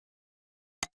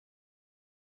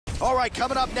All right,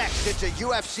 coming up next, it's a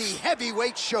UFC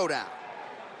heavyweight showdown.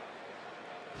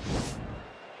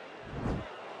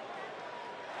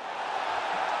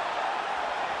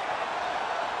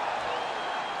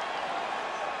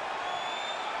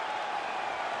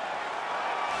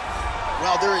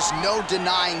 Well, there is no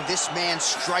denying this man's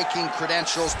striking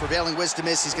credentials. Prevailing wisdom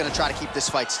is he's going to try to keep this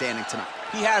fight standing tonight.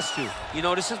 He has to. You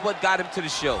know, this is what got him to the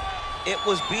show. It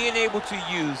was being able to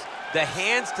use the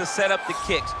hands to set up the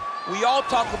kicks. We all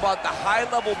talk about the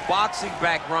high-level boxing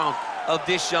background of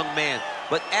this young man.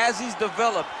 But as he's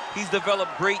developed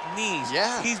great knees.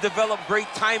 Yeah. He's developed great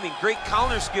timing, great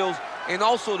counter skills, and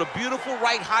also the beautiful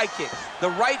right high kick. The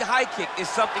right high kick is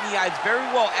something he hides very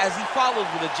well as he follows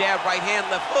with a jab, right hand,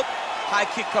 left hook. High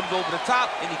kick comes over the top,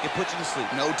 and he can put you to sleep.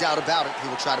 No doubt about it. He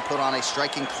will try to put on a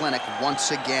striking clinic once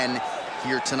again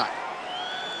here tonight.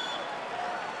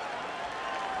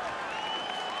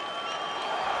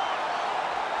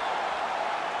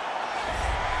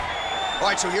 All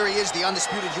right, so here he is, the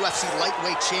undisputed UFC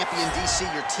lightweight champion, DC,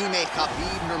 your teammate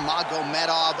Khabib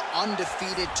Nurmagomedov,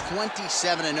 undefeated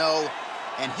 27-0.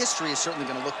 And history is certainly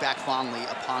going to look back fondly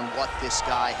upon what this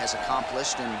guy has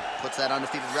accomplished and puts that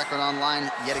undefeated record on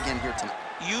line yet again here tonight.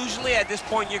 Usually at this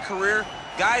point in your career,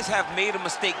 guys have made a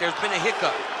mistake. There's been a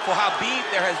hiccup. For Khabib,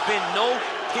 there has been no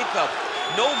hiccup,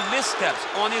 no missteps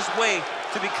on his way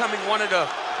to becoming one of the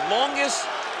longest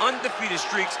undefeated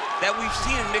streaks that we've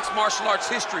seen in mixed martial arts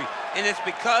history. And it's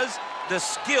because the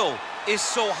skill is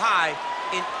so high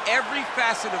in every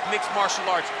facet of mixed martial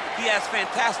arts. He has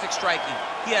fantastic striking.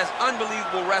 He has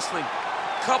unbelievable wrestling,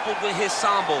 coupled with his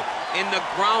sambo and the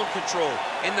ground control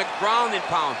and the ground and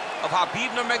pound of Khabib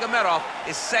Nurmagomedov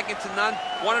is second to none.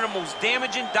 One of the most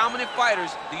damaging, dominant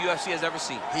fighters the UFC has ever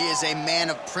seen. He is a man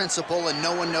of principle, and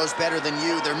no one knows better than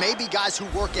you. There may be guys who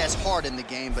work as hard in the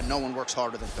game, but no one works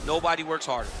harder than him. Nobody works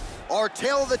harder. Our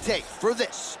tale of the tape for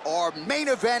this, our main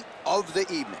event of the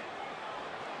evening.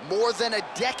 More than a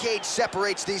decade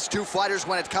separates these two fighters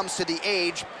when it comes to the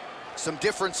age. Some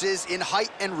differences in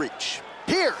height and reach.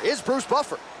 Here is Bruce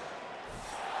Buffer.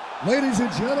 Ladies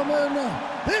and gentlemen,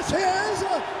 this is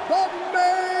the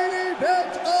main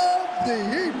event of the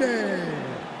evening.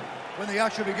 When the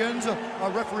action begins, our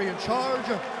referee in charge,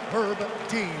 Herb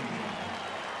Dean.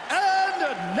 And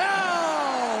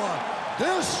now,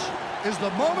 this is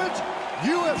the moment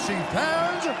UFC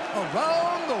fans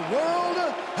around the world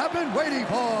have been waiting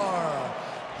for.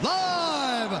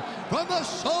 Live from the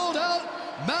sold-out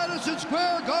Madison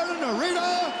Square Garden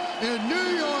Arena in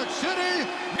New York City,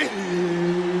 it's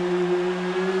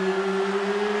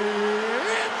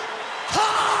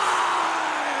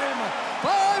time!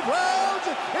 5 rounds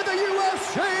in the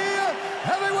UFC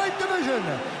heavyweight division.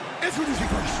 Introducing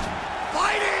first,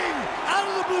 fighting out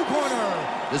of the blue corner.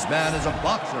 This man is a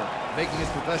boxer, making his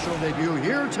professional debut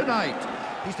here tonight.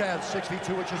 He stands 6 feet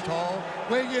 2 inches tall,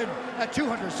 weighing in at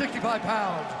 265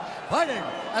 pounds. Fighting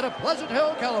out of Pleasant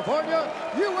Hill, California,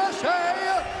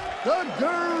 USA, the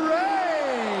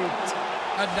Great.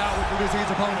 And now introducing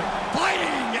his opponent,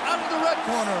 fighting out of the red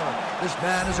corner. This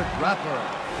man is a grappler,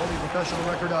 holding a professional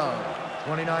record of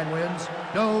 29 wins,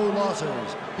 no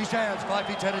losses. He stands 5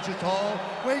 feet 10 inches tall,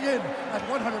 weighing in at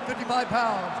 155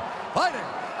 pounds. Fighting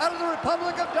out of the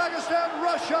Republic of Dagestan,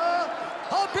 Russia,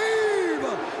 Khabib,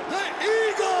 the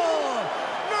Eagle,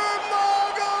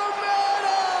 Nurmagomedov!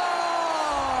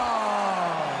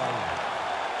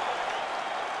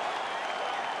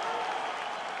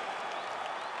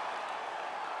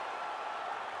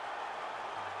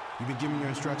 You've been given your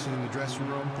instructions in the dressing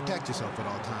room. Protect yourself at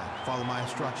all times. Follow my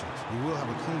instructions. We will have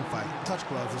a clean fight. Touch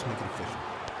gloves, let's make it official.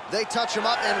 They touch him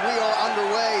up, and we are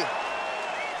underway.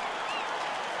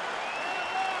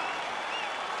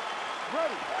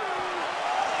 Ready.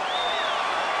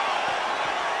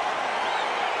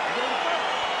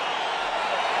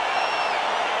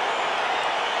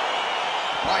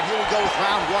 All right, here we go with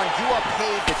round one. You are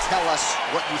paid to tell us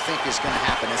what you think is going to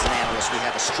happen as an analyst. We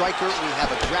have a striker, we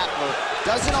have a grappler.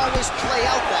 Doesn't always play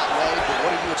out that way, but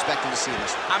what are you expecting to see in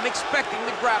this one? I'm expecting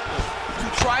the grappler to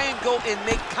try and go and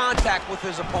make contact with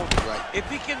his opponent. Right. If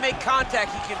he can make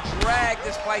contact, he can drag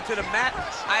this fight to the mat.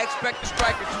 I expect the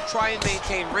striker to try and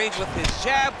maintain range with his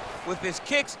jab, with his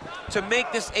kicks, to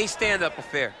make this a stand-up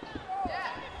affair.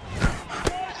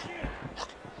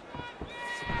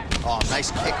 Oh, nice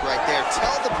kick right there.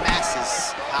 Tell the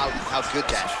masses how good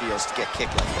that feels to get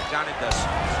kicked like that. John, it doesn't.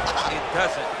 It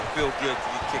doesn't feel good to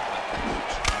get kicked like that.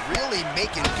 Really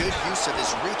making good use of his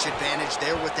reach advantage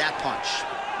there with that punch.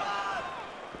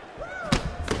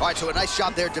 All right, so a nice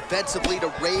job there defensively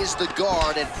to raise the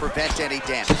guard and prevent any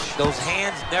damage. Those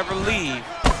hands never leave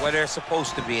where they're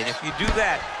supposed to be, and if you do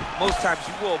that, most times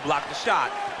you will block the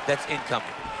shot that's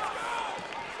incoming.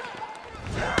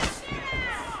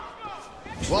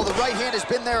 Well, the right hand has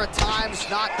been there at times,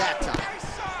 not that time.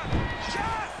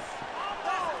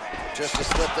 Just a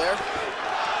slip there.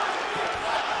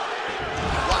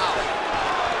 Wow.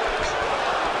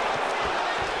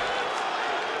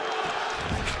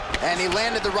 And he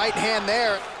landed the right hand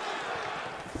there.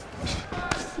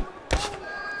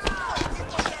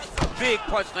 Big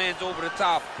punch lands over the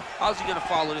top. How's he gonna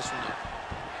follow this one up?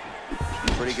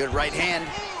 Pretty good right hand.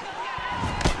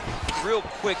 Real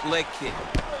quick leg kick.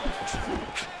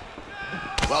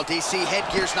 Well, DC,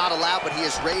 headgear's not allowed, but he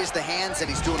has raised the hands, and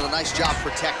he's doing a nice job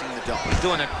protecting the dome. He's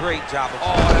doing a great job.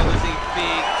 Oh, that was a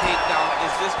big takedown.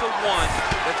 Is this the one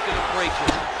that's gonna break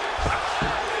it?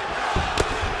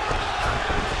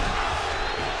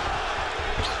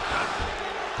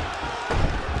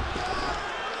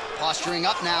 Posturing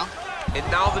up now. And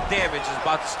now the damage is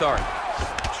about to start.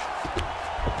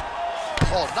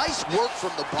 Oh, nice work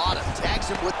from the bottom. Tags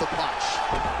him with the punch.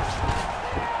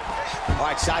 All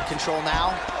right, side control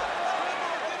now.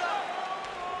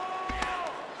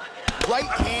 Right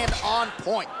hand on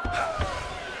point.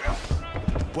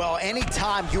 Well,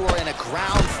 anytime you are in a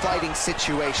ground fighting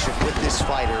situation with this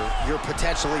fighter, you're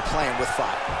potentially playing with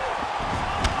fire.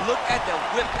 Look at the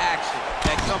whip action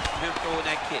that comes from him throwing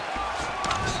that kick.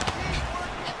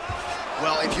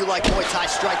 Well, if you like Muay Thai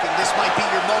striking, this might be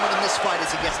your moment in this fight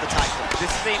as he gets the Thai punch. This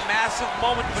is a massive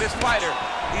moment for this fighter.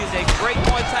 He is a great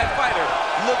Muay Thai fighter.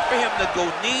 Look for him to go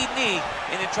knee,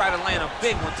 and then try to land a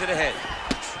big one to the head.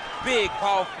 Big,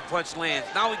 powerful punch lands.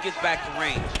 Now he gets back to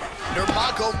range.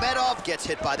 Nurmagomedov gets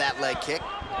hit by that leg kick.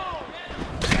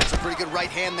 That's a pretty good right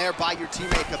hand there by your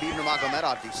teammate, Khabib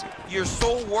Nurmagomedov, DC. You're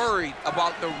so worried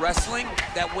about the wrestling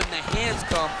that when the hands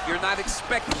come, you're not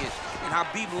expecting it. And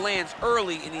Khabib lands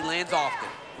early, and he lands often.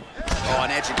 Oh, an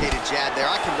educated jab there.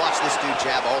 I can watch this dude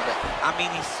jab all day. I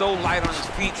mean, he's so light on his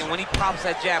feet, and when he pops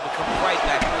that jab, it comes right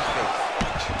back to his face.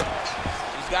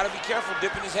 He's got to be careful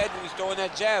dipping his head when he's throwing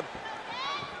that jab.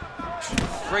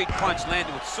 Great punch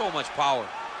landed with so much power.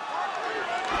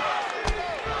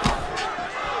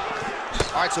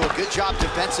 All right, so a good job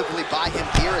defensively by him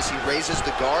here as he raises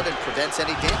the guard and prevents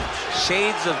any damage.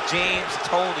 Shades of James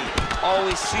Toney.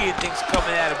 Always seeing things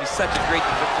coming at him. He's such a great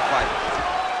defensive fighter.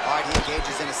 All right, he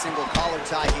engages in a single collar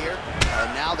tie here.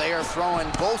 And now they are throwing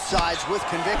both sides with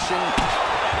conviction.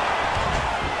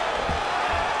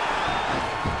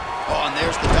 Oh, and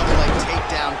there's the double leg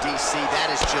takedown, DC.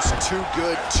 That is just too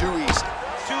good, too easy.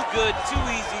 Too good, too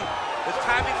easy. The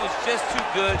timing was just too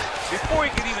good. Before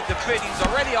he could even defend, he's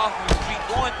already off of his feet,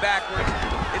 going backwards.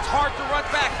 It's hard to run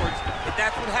backwards, and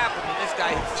that's what happened when this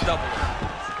guy hits double.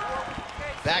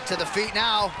 Back to the feet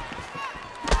now.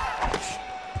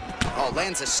 Oh,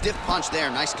 lands a stiff punch there.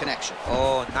 Nice connection.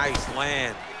 Oh, nice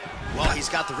land. Well, he's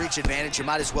got the reach advantage. You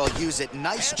might as well use it.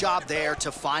 Nice job there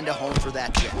to find a home for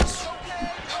that chest.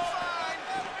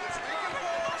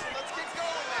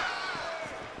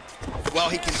 Well,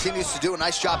 he continues to do a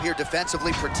nice job here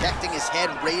defensively, protecting his head,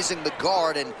 raising the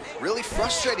guard, and really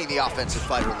frustrating the offensive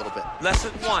fighter a little bit.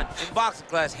 Lesson 1 in boxing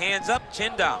class, hands up,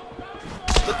 chin down.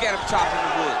 Look at him chopping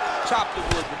the wood. Chop the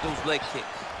wood with those leg kicks.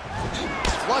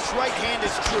 Flush right hand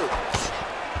is true.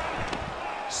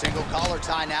 Single collar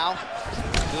tie now.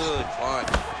 Good punch.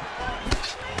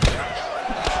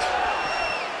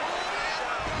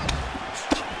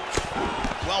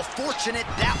 Well, fortunate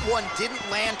that one didn't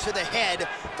land to the head.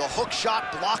 The hook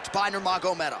shot blocked by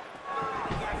Nurmagomedov.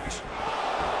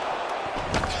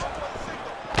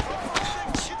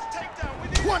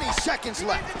 20 seconds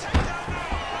left.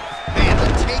 Man,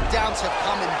 the takedowns have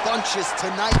come in bunches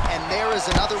tonight, and there is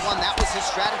another one. That was his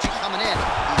strategy coming in.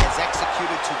 He has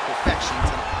executed to perfection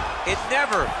tonight. It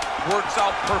never works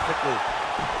out perfectly.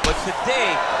 But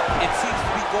today, it seems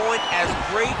to be going as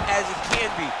great as it can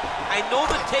be. I know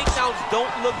the takedowns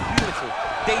don't look beautiful.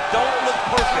 They don't look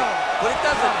perfect, but it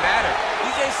doesn't matter.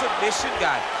 He's a submission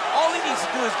guy. All he needs to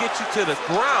do is get you to the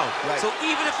ground. Right. So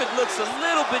even if it looks a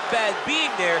little bit bad being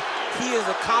there, he is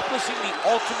accomplishing the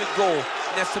ultimate goal,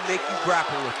 and that's to make you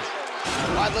grapple with it.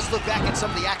 All right, let's look back at some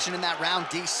of the action in that round,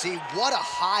 DC. What a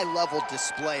high-level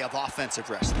display of offensive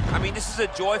wrestling. I mean, this is a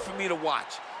joy for me to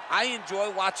watch. I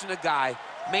enjoy watching a guy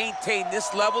maintain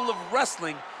this level of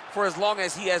wrestling for as long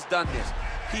as he has done this.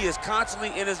 He is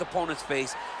constantly in his opponent's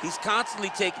face. He's constantly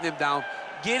taking him down.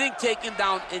 Getting taken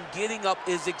down and getting up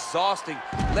is exhausting.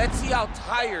 Let's see how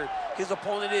tired his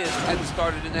opponent is at the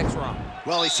start of the next round.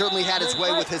 Well, he certainly had his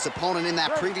way with his opponent in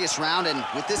that previous round, and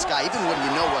with this guy, even when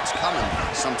you know what's coming,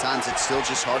 sometimes it's still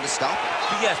just hard to stop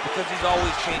him. Yes, because he's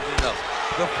always changing it up.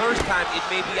 The first time, it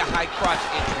may be a high crotch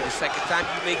injury. The second time,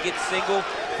 you may get single.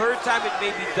 Third time, it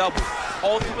may be double.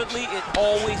 Ultimately, it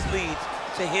always leads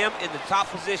to him in the top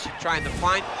position, trying to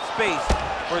find space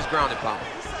for his ground and pound.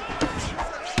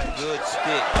 Good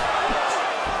stick.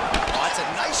 Oh, that's a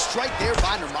nice strike there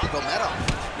by Nurmagomedov.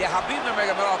 Yeah, Khabib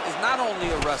Nurmagomedov is not only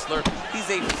a wrestler, he's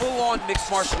a full-on mixed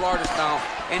martial artist now,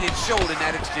 and it showed in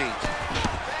that exchange.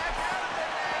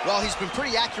 Well, he's been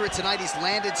pretty accurate tonight. He's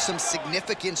landed some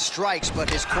significant strikes, but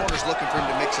his corner's looking for him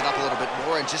to mix it up a little bit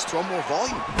more and just throw more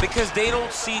volume. Because they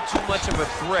don't see too much of a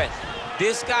threat.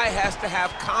 This guy has to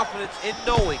have confidence in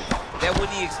knowing that when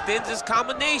he extends his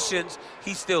combinations,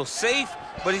 he's still safe,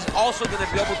 but he's also going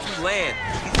to be able to land.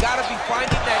 He's got to be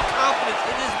finding that confidence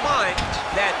in his mind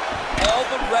that all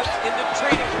the reps in the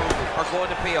training room are going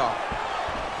to pay off.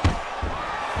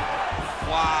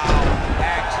 Wow,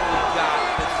 actually got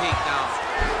the takedown.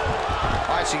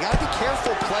 All right, so you got to be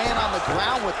careful playing on the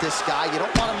ground with this guy. You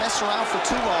don't want to mess around for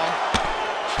too long.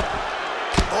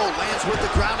 Oh, lands with the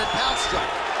ground and pound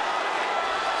strike.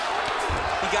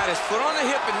 He got his foot on the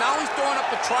hip, and now he's throwing up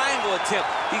a triangle attempt.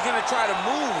 He's going to try to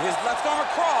move his left arm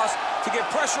across to get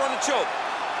pressure on the choke.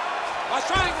 Watch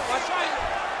triangle, watch triangle.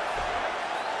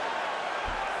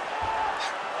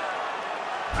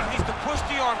 He needs to push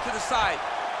the arm to the side,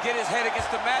 get his head against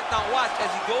the mat. Now watch,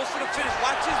 as he goes to the finish,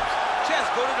 watch his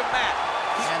chest go to the mat.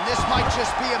 And this might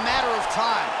just be a matter of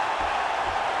time.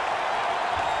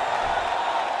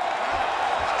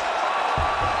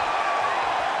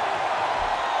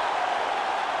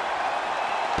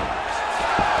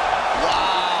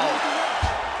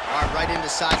 Right into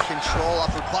side control.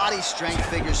 Upper body strength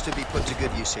figures to be put to good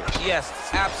use here. Yes,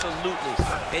 absolutely.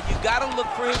 And you got to look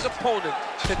for his opponent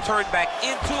to turn back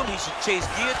into him. He should chase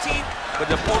guillotine, but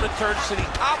the opponent turns to the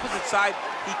opposite side.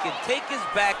 He can take his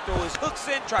back, throw his hooks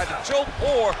in, try to choke,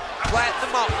 or flatten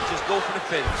him out and just go for the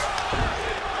finish.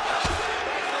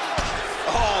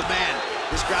 Oh, man.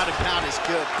 This ground and pound is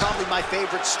good. Probably my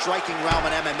favorite striking realm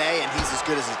in MMA, and he's as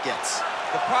good as it gets.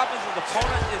 The problem is his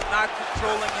opponent is not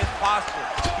controlling his posture.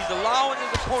 He's allowing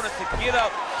his opponent to get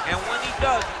up, and when he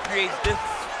does, he creates this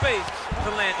space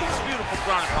to land these beautiful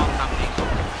ground and pound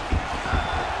combinations.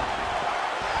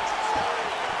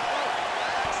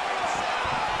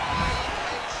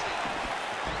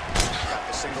 Got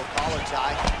the single collar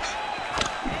tie.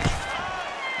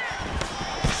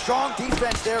 Strong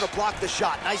defense there to block the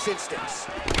shot. Nice instincts.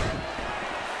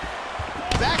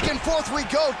 Back and forth we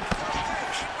go.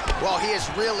 Well, he has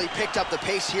really picked up the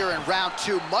pace here in round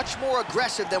two. Much more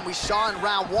aggressive than we saw in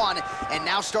round one, and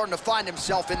now starting to find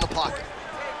himself in the pocket.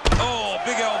 Oh,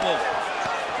 big elbow.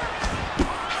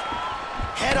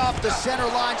 Head off the center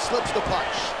line, slips the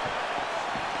punch.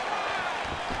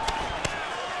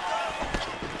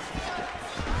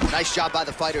 Nice job by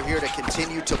the fighter here to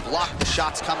continue to block the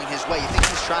shots coming his way. You think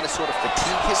he's trying to sort of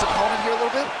fatigue his opponent here a little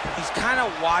bit? He's kind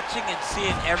of watching and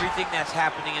seeing everything that's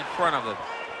happening in front of him.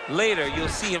 Later, you'll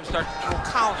see him start to throw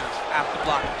counters after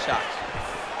blocking shots.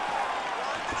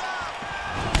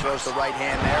 Throws the right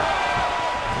hand there.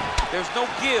 There's no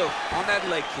give on that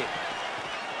leg kick.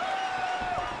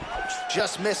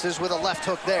 Just misses with a left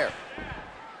hook there.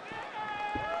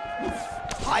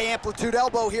 High amplitude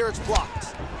elbow here, it's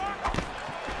blocked.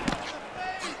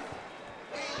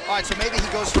 All right, so maybe he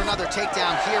goes for another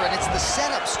takedown here, and it's the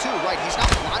setups too, right? He's not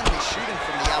blindly shooting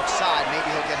from the outside. Maybe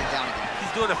he'll get him down again.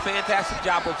 He's doing a fantastic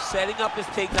job of setting up his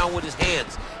takedown with his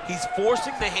hands. He's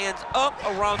forcing the hands up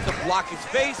around to block his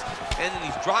face, and then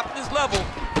he's dropping his level,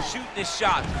 shooting his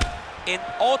shots. And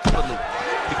ultimately,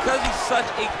 because he's such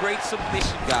a great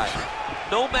submission guy,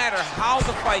 no matter how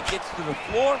the fight gets to the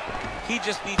floor, he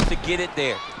just needs to get it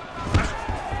there.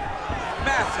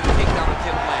 Massive takedown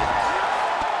attempt lands.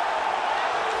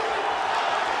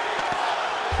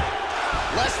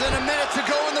 Less than a minute to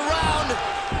go in the round.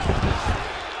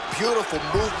 Beautiful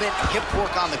movement, hip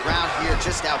work on the ground here,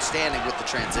 just outstanding with the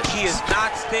transition. He is not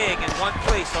staying in one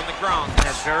place on the ground, and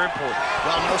that's very important.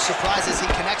 Well, no surprises, he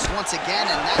connects once again,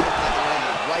 and that looked like a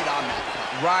landed right on that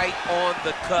cut. Right on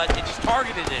the cut, and he's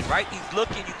targeting it, right? He's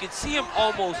looking, you can see him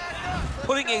almost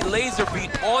putting a laser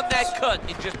beam on that cut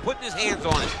and just putting his hands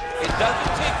on it. It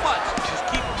doesn't take much, just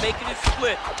keep making it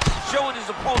split, showing his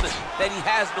opponent that he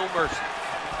has no mercy.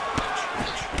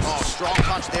 Oh, strong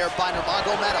punch there by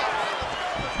Nurmagomedov.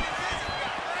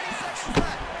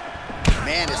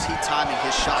 Man, is he timing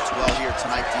his shots well here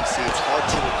tonight, DC. It's hard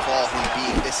to recall him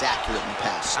being this accurate in the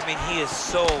past. I mean, he is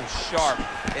so sharp.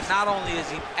 And not only is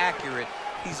he accurate,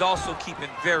 he's also keeping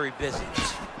very busy.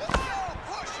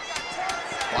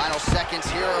 Final seconds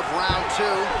here of round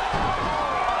two.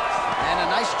 And a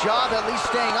nice job at least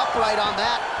staying upright on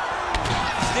that.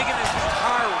 He's digging his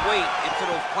entire weight into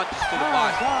those punches to the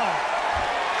body.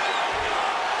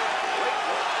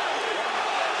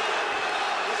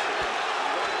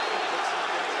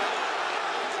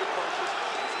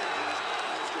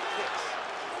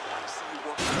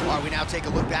 All right, we now take a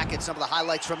look back at some of the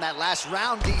highlights from that last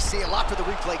round, DC. A lot for the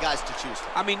replay guys to choose from.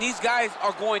 I mean, these guys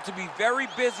are going to be very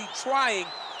busy trying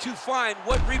to find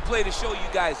what replay to show you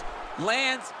guys.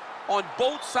 Lands on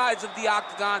both sides of the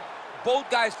octagon.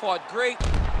 Both guys fought great.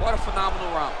 What a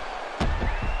phenomenal round.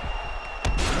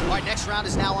 All right, next round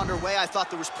is now underway. I thought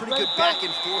there was pretty good back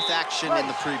and forth action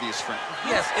in the previous frame.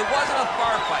 Yes, it wasn't a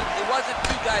firefight. It wasn't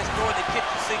two guys throwing the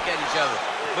kitchen sink at each other.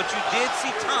 But you did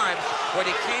see times where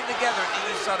they came together and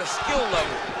you saw the skill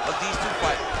level of these two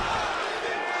fighters.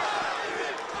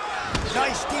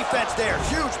 Nice defense there,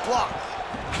 huge block.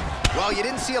 Well, you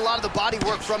didn't see a lot of the body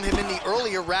work from him in the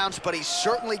earlier rounds, but he's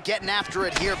certainly getting after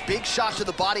it here. Big shot to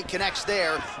the body connects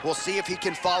there. We'll see if he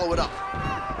can follow it up.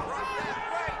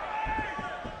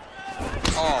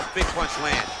 Oh, big punch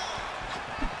land.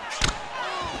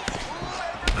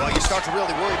 Well, you start to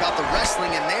really worry about the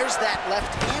wrestling, and there's that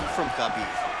left hand from Khabib.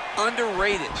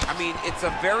 Underrated. I mean, it's a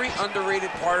very underrated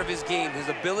part of his game, his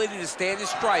ability to stand his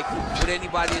strike with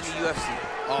anybody in the UFC.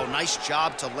 Oh, nice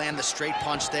job to land the straight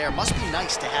punch there. Must be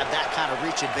nice to have that kind of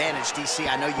reach advantage, DC.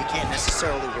 I know you can't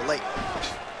necessarily relate.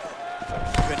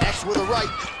 Connects with a right.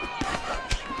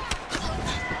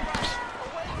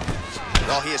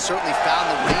 Well, he has certainly found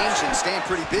the range and staying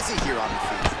pretty busy here on the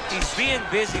feet. He's being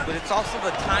busy, but it's also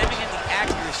the timing and the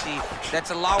accuracy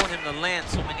that's allowing him to land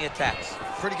so many attacks.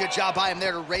 Pretty good job by him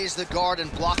there to raise the guard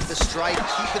and block the strike,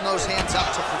 keeping those hands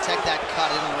up to protect that cut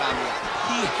in and around the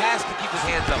eye. He has to keep his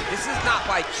hands up. This is not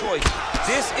by choice.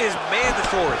 This is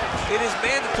mandatory. It is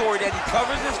mandatory that he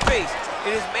covers his face.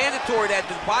 It is mandatory that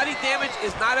the body damage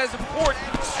is not as important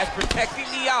as protecting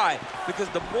the eye,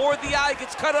 because the more the eye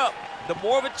gets cut up, the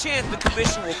more of a chance the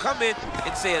commission will come in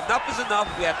and say enough is enough,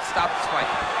 we have to stop this fight.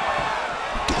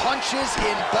 Punches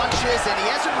in bunches, and he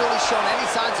hasn't really shown any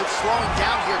signs of slowing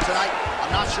down here tonight.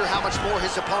 I'm not sure how much more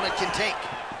his opponent can take.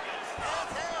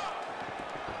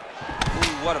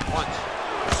 Ooh, what a punch.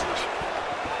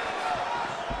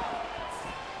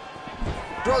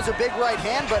 Throws a big right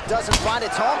hand, but doesn't find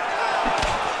its home.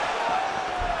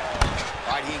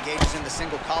 All right, he engages in the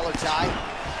single collar tie.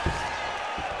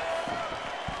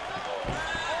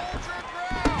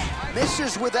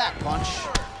 Misses with that punch.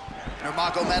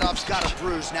 Nurmagomedov's got a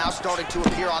bruise now, starting to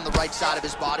appear on the right side of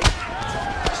his body.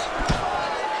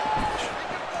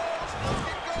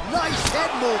 Nice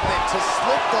head movement to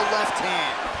slip the left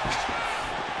hand.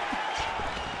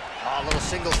 Oh, a little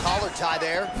single collar tie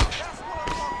there.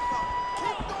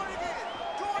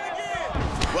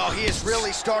 Well, he is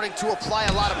really starting to apply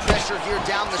a lot of pressure here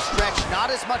down the stretch.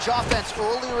 Not as much offense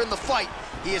earlier in the fight.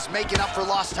 He is making up for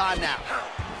lost time now.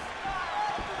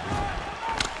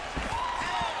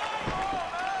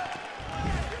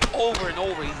 Over and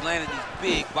over, he's landing these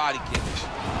big body kicks.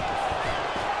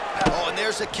 Oh, and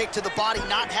there's a kick to the body,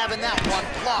 not having that one,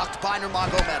 blocked by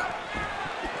Nurmagomedov.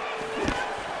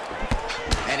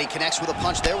 And he connects with a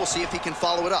punch there. We'll see if he can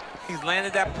follow it up. He's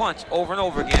landed that punch over and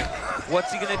over again.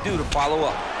 What's he gonna do to follow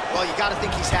up? Well, you gotta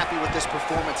think he's happy with this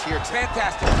performance here today.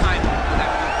 Fantastic timing for that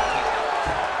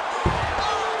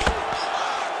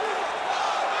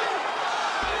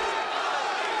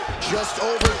move. Just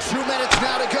over 2 minutes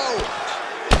now to go.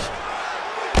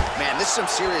 Man, this is some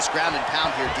serious ground and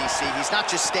pound here, DC. He's not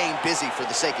just staying busy for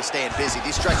the sake of staying busy.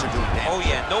 These strikes are doing damage. Oh,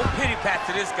 yeah, no pity pat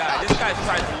to this guy. This guy's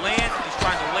trying to land. He's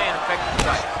trying to land effective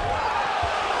strikes.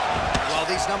 Well,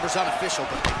 these numbers unofficial,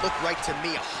 but they look right to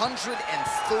me.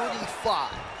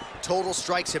 135 total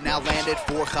strikes have now landed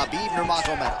for Khabib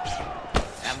Nurmagomedov.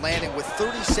 And landing with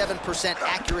 37%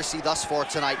 accuracy thus far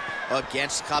tonight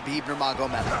against Khabib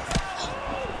Nurmagomedov.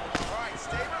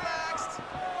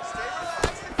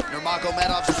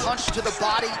 Nurmagomedov's punch to the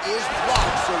body is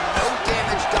blocked, so no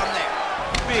damage done there.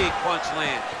 Big punch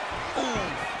land. Ooh.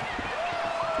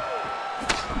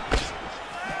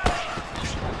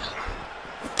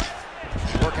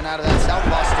 Working out of that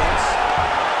southpaw stance.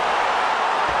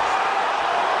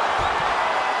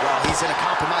 Well, he's in a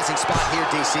compromising spot here,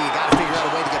 DC. You got to figure out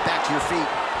a way to get back to your feet.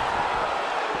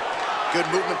 Good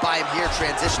movement by him here,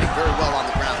 transitioning very well on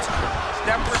the ground.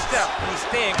 Step for step, he's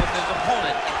staying with his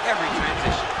opponent in every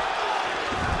transition.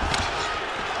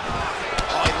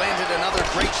 Landed another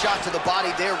great shot to the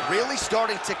body there, really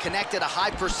starting to connect at a high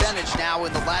percentage now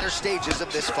in the latter stages of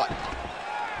this fight.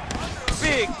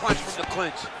 Big punch from the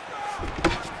clinch.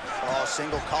 Oh,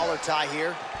 single collar tie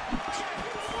here.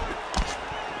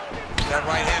 That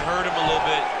right hand hurt him a little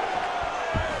bit.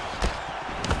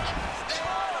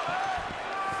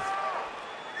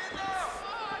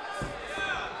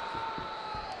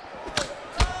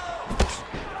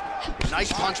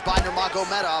 Nice punch by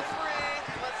Nurmagomedov.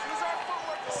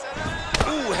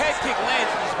 Ooh, head kick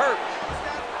lands, he's hurt.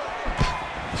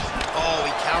 Oh,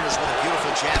 he counters with a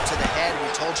beautiful Jab to the head. We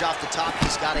told you off the top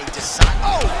he's got a decide.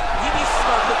 Oh! He needs to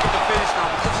start looking to finish now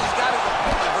because he's got his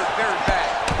opponent hurt very bad.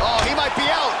 Oh, he might be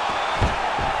out.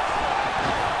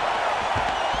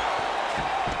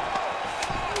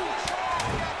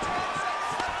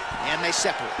 And they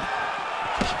separate.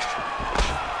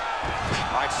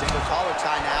 All right, single collar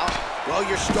tie now. Well,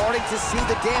 you're starting to see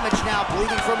the damage now,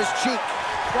 bleeding from his cheek.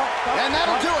 And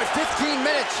that'll do it. 15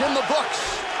 minutes in the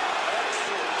books.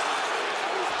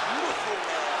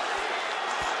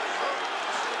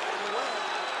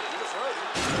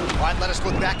 All right, let us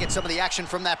look back at some of the action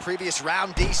from that previous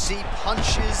round. DC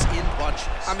punches in bunches.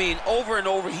 I mean, over and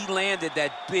over, he landed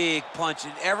that big punch.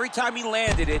 And every time he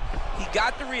landed it, he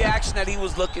got the reaction that he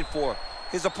was looking for.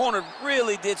 His opponent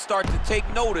really did start to take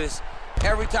notice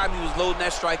every time he was loading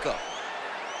that strike up.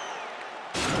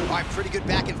 All right, pretty good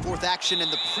back and forth action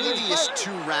in the previous 2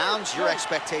 rounds. Your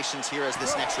expectations here as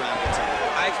this next round gets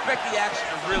underway? I expect the action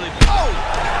to really be. Oh!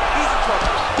 He's in trouble.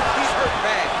 He's hurt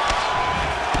bad.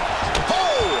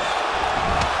 Oh!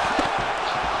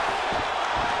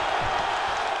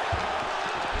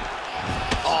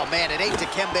 Oh, man, it ain't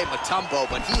Dikembe Mutombo,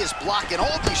 but he is blocking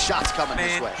all these shots coming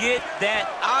his way. Get that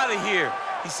out of here.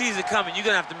 He sees it coming. You're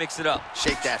going to have to mix it up.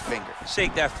 Shake that finger.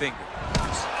 Shake that finger.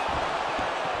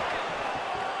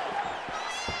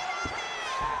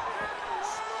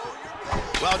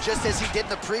 Well, just as he did in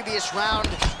the previous round,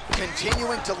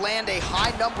 continuing to land a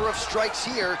high number of strikes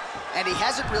here, and he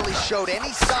hasn't really showed any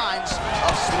signs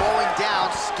of slowing down.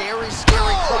 Scary,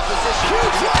 scary proposition.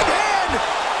 Huge right hand!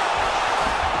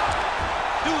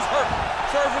 Dude's hurt.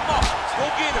 Serve him up. Go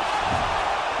get him.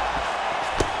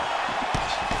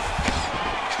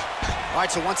 All right,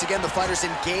 so once again, the fighters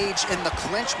engage in the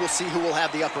clinch. We'll see who will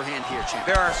have the upper hand here, champ.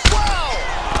 There are... Wow!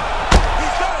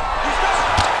 He's done. He's done.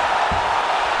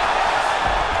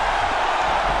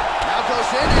 Now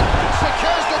goes in and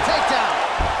secures the takedown.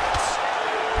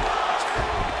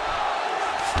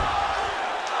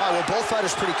 All right, well, both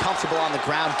fighters pretty comfortable on the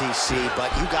ground, DC, but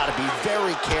you got to be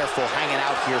very careful hanging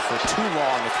out here for too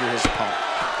long if you're his opponent.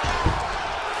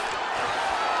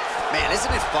 Man,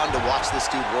 isn't it fun to watch this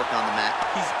dude work on the mat?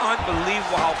 He's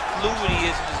unbelievable how fluid he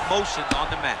is in his motion on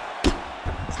the mat.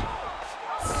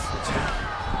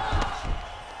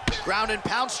 Ground and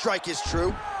pound strike is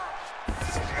true.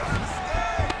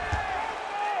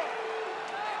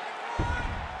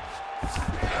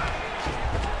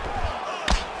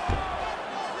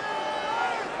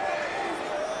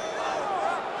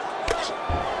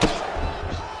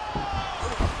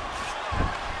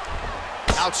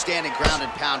 Outstanding ground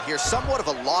and pound here. Somewhat of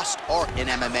a lost art in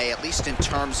MMA, at least in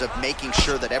terms of making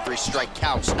sure that every strike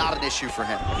counts. Not an issue for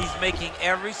him. He's making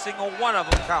every single one of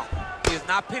them count. He is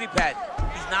not pity-patting.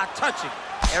 He's not touching.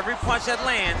 Every punch that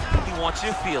lands, he wants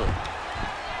you to feel it.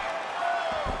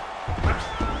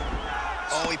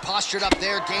 Oh, he postured up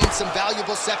there, gained some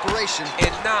valuable separation.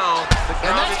 And now, the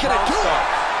ground and pound starts.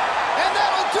 And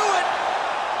that'll do it!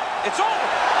 It's over!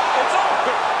 It's over!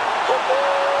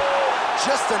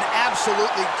 Just an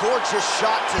absolutely gorgeous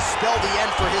shot to spell the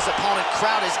end for his opponent.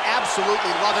 Crowd is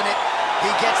absolutely loving it. He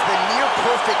gets the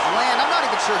near-perfect land. I'm not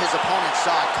even sure his opponent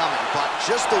saw it coming, but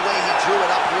just the way he drew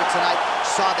it up here tonight,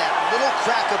 saw that little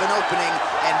crack of an opening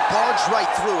and barged right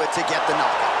through it to get the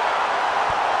knockout.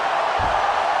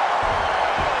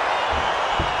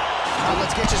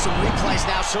 Let's get you some replays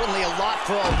now. Certainly a lot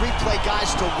for our replay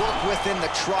guys to work with in the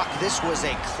truck. This was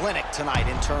a clinic tonight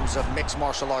in terms of mixed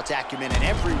martial arts acumen in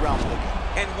every realm of the game.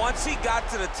 And once he got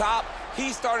to the top,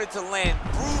 he started to land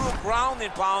brutal ground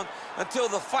and pound until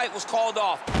the fight was called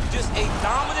off. Just a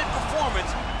dominant performance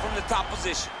from the top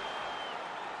position.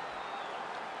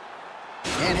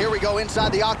 And here we go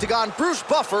inside the octagon. Bruce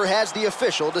Buffer has the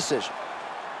official decision.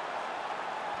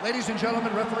 Ladies and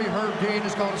gentlemen, referee Herb Dean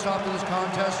has called a stop to this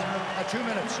contest at 2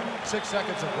 minutes, 6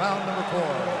 seconds of round number 4.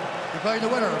 Declaring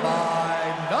the winner by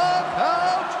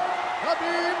knockout,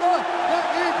 Khabib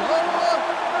Nurmagomedov.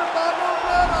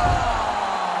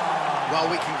 Well,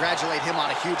 we congratulate him on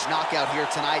a huge knockout here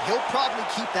tonight. He'll probably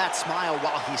keep that smile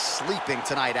while he's sleeping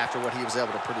tonight after what he was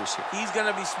able to produce here. He's going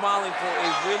to be smiling for a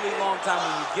really long time.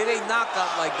 When you get a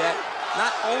knockout like that,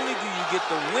 not only do you get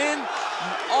the win,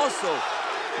 you also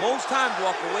most times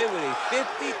walk away with a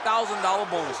 $50,000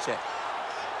 bonus check.